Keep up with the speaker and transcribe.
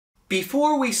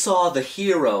Before we saw the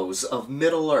heroes of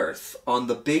Middle-earth on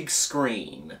the big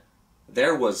screen,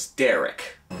 there was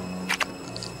Derek.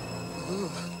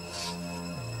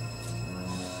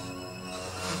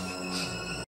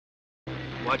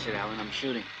 Watch it, Alan. I'm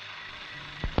shooting.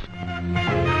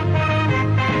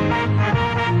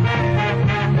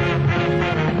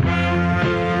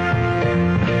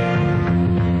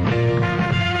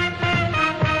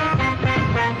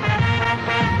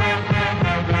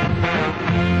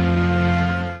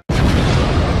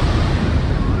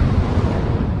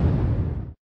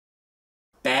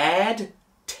 Bad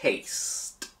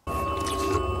taste.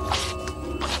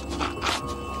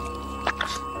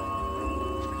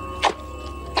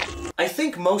 I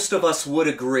think most of us would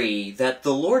agree that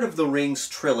the Lord of the Rings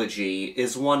trilogy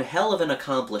is one hell of an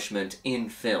accomplishment in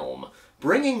film.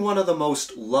 Bringing one of the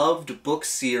most loved book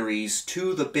series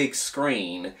to the big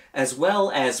screen, as well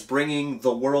as bringing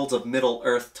the world of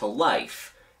Middle-earth to life,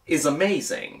 is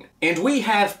amazing. And we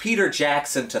have Peter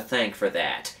Jackson to thank for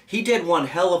that. He did one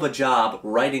hell of a job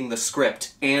writing the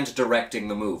script and directing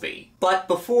the movie. But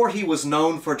before he was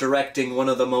known for directing one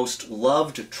of the most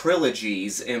loved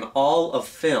trilogies in all of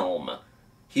film,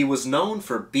 he was known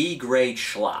for B-grade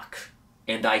schlock.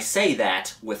 And I say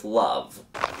that with love.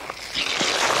 I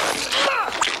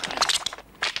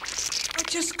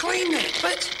just cleaned it,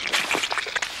 but...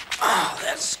 oh,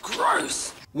 that's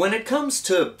gross. When it comes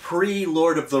to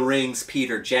pre-Lord of the Rings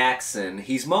Peter Jackson,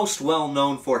 he's most well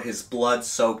known for his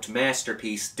blood-soaked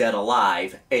masterpiece Dead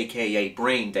Alive, aka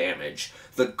Brain Damage,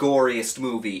 the goriest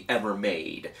movie ever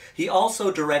made. He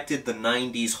also directed the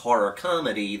 90s horror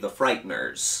comedy The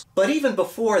Frighteners. But even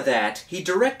before that, he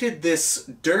directed this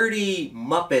dirty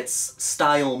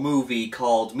Muppets-style movie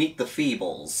called Meet the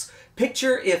Feebles.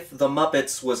 Picture if the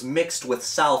Muppets was mixed with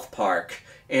South Park,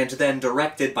 and then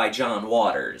directed by John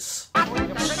Waters. Meet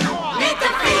the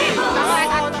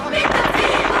Feebles! Meet the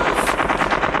Feebles!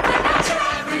 They're not your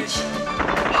average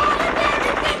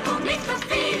ordinary people. Meet the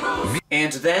Feebles!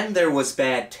 And then there was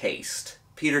Bad Taste,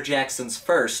 Peter Jackson's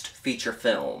first feature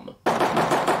film.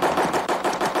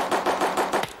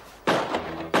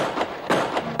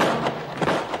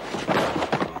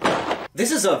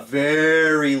 This is a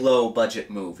very low-budget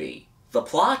movie. The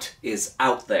plot is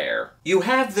out there. You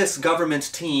have this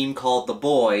government team called the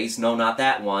Boys, no, not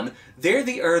that one. They're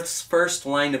the Earth's first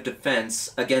line of defense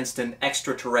against an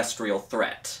extraterrestrial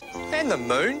threat. And the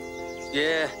moon?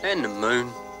 Yeah, and the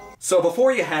moon. So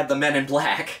before you had the Men in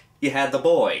Black, you had the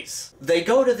Boys. They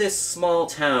go to this small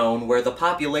town where the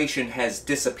population has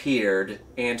disappeared,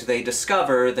 and they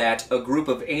discover that a group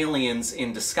of aliens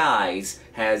in disguise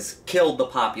has killed the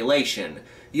population.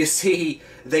 You see,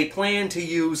 they plan to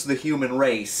use the human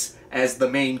race as the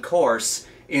main course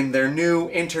in their new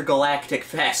intergalactic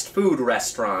fast food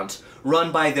restaurant,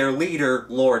 run by their leader,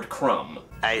 Lord Crumb.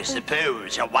 I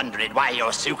suppose you're wondering why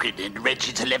you're soaking in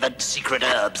Reggie-delivered secret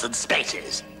herbs and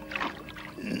spices.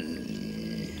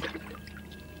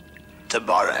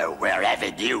 Tomorrow we're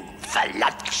having you for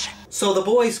lunch. So the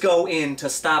boys go in to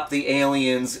stop the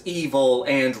aliens' evil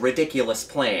and ridiculous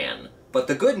plan. But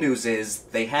the good news is,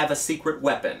 they have a secret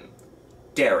weapon.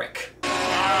 Derek.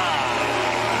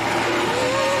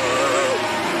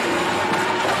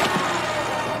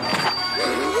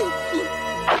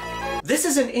 This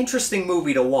is an interesting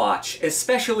movie to watch,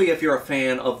 especially if you're a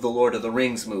fan of the Lord of the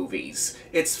Rings movies.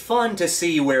 It's fun to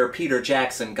see where Peter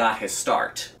Jackson got his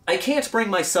start. I can't bring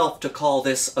myself to call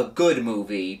this a good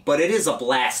movie, but it is a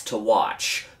blast to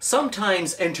watch.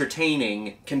 Sometimes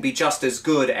entertaining can be just as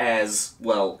good as,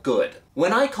 well, good.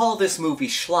 When I call this movie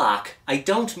schlock, I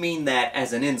don't mean that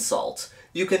as an insult.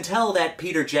 You can tell that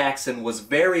Peter Jackson was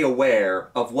very aware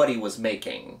of what he was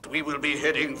making. We will be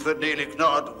heading for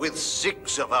Naliknod with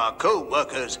 6 of our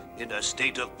co-workers in a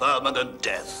state of permanent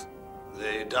death.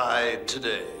 They died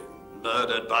today,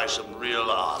 murdered by some real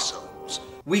arseholes.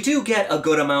 We do get a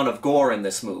good amount of gore in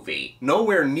this movie,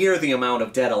 nowhere near the amount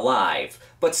of Dead Alive,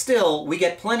 but still, we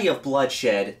get plenty of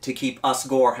bloodshed to keep us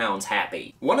gorehounds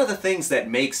happy. One of the things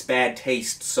that makes Bad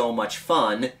Taste so much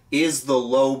fun is the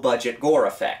low-budget gore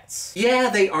effects. Yeah,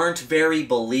 they aren't very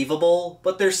believable,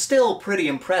 but they're still pretty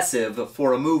impressive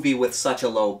for a movie with such a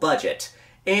low budget.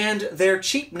 And their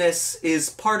cheapness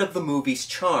is part of the movie's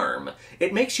charm.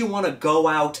 It makes you want to go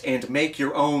out and make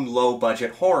your own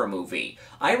low-budget horror movie.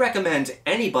 I recommend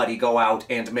anybody go out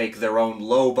and make their own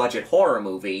low-budget horror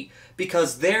movie,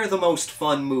 because they're the most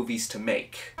fun movies to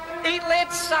make. Eat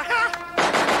lead, sucker!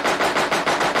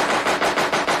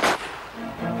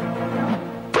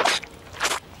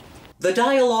 The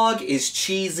dialogue is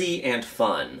cheesy and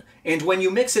fun, and when you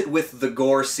mix it with the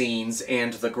gore scenes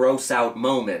and the gross-out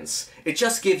moments, it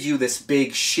just gives you this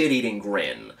big shit-eating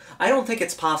grin. I don't think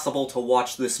it's possible to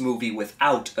watch this movie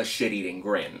without a shit-eating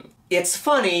grin. It's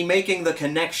funny making the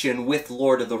connection with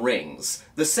Lord of the Rings.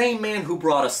 The same man who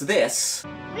brought us this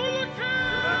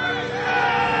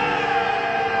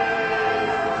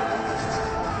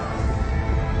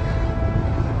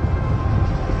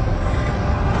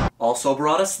also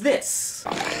brought us this.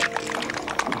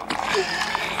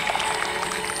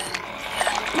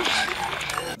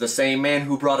 The same man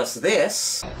who brought us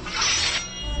this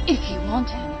If you want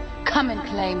him, come and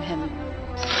claim him.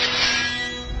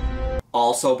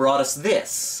 also brought us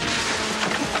this.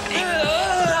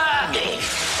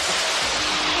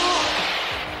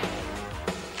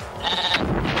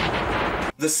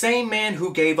 The same man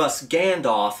who gave us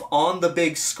Gandalf on the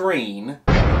big screen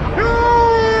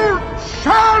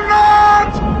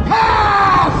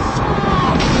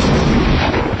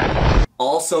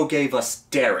also gave us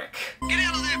Derek. Get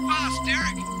out of there fast,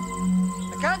 Derek!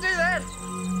 I can't do that!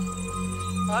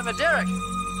 I'm a Derek.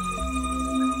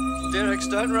 Derek's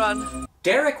don't run.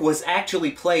 Derek was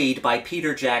actually played by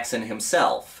Peter Jackson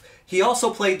himself. He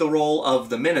also played the role of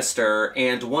the Minister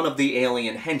and one of the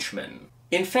alien henchmen.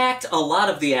 In fact, a lot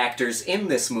of the actors in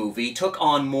this movie took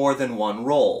on more than one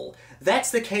role.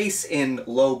 That's the case in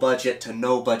low-budget to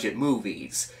no-budget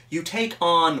movies. You take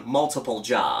on multiple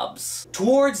jobs.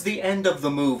 Towards the end of the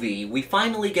movie, we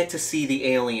finally get to see the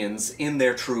aliens in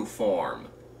their true form.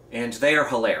 And they're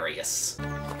hilarious.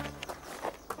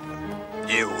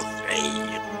 You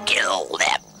three, kill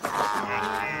them.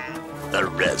 The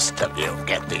rest of you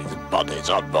get these bodies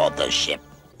on board the ship.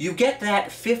 You get that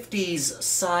 50s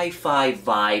sci-fi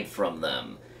vibe from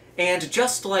them. And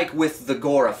just like with the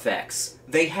gore effects,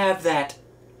 they have that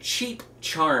cheap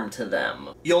charm to them.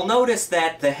 You'll notice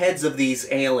that the heads of these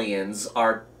aliens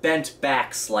are bent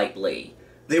back slightly.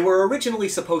 They were originally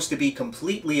supposed to be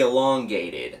completely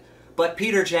elongated, but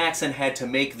Peter Jackson had to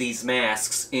make these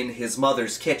masks in his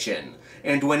mother's kitchen,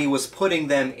 and when he was putting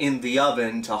them in the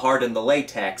oven to harden the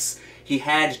latex, he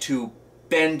had to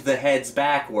bend the heads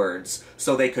backwards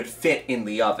so they could fit in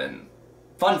the oven.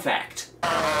 Fun fact.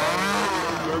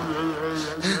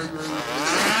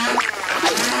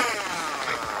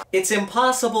 It's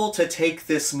impossible to take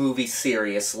this movie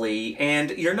seriously,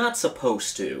 and you're not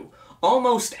supposed to.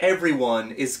 Almost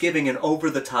everyone is giving an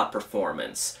over-the-top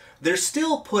performance. They're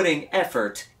still putting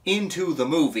effort into the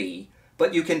movie,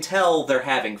 but you can tell they're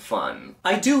having fun.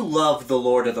 I do love the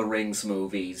Lord of the Rings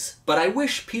movies, but I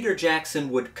wish Peter Jackson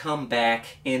would come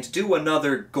back and do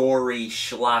another gory,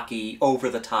 schlocky,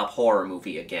 over-the-top horror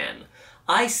movie again.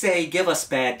 I say give us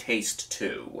Bad Taste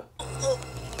 2.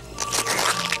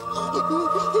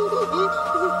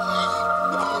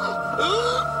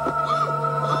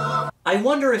 I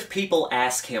wonder if people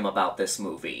ask him about this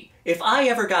movie. If I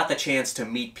ever got the chance to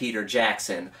meet Peter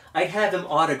Jackson, I'd have him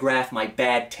autograph my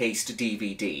Bad Taste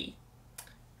DVD.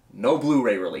 No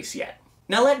Blu-ray release yet.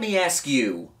 Now let me ask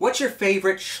you, what's your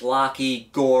favorite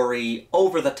schlocky, gory,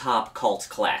 over-the-top cult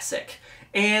classic?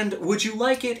 And would you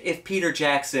like it if Peter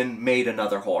Jackson made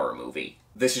another horror movie?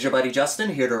 This is your buddy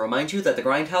Justin, here to remind you that the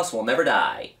Grindhouse will never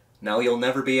die. Now you'll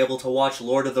never be able to watch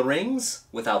Lord of the Rings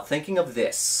without thinking of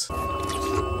this.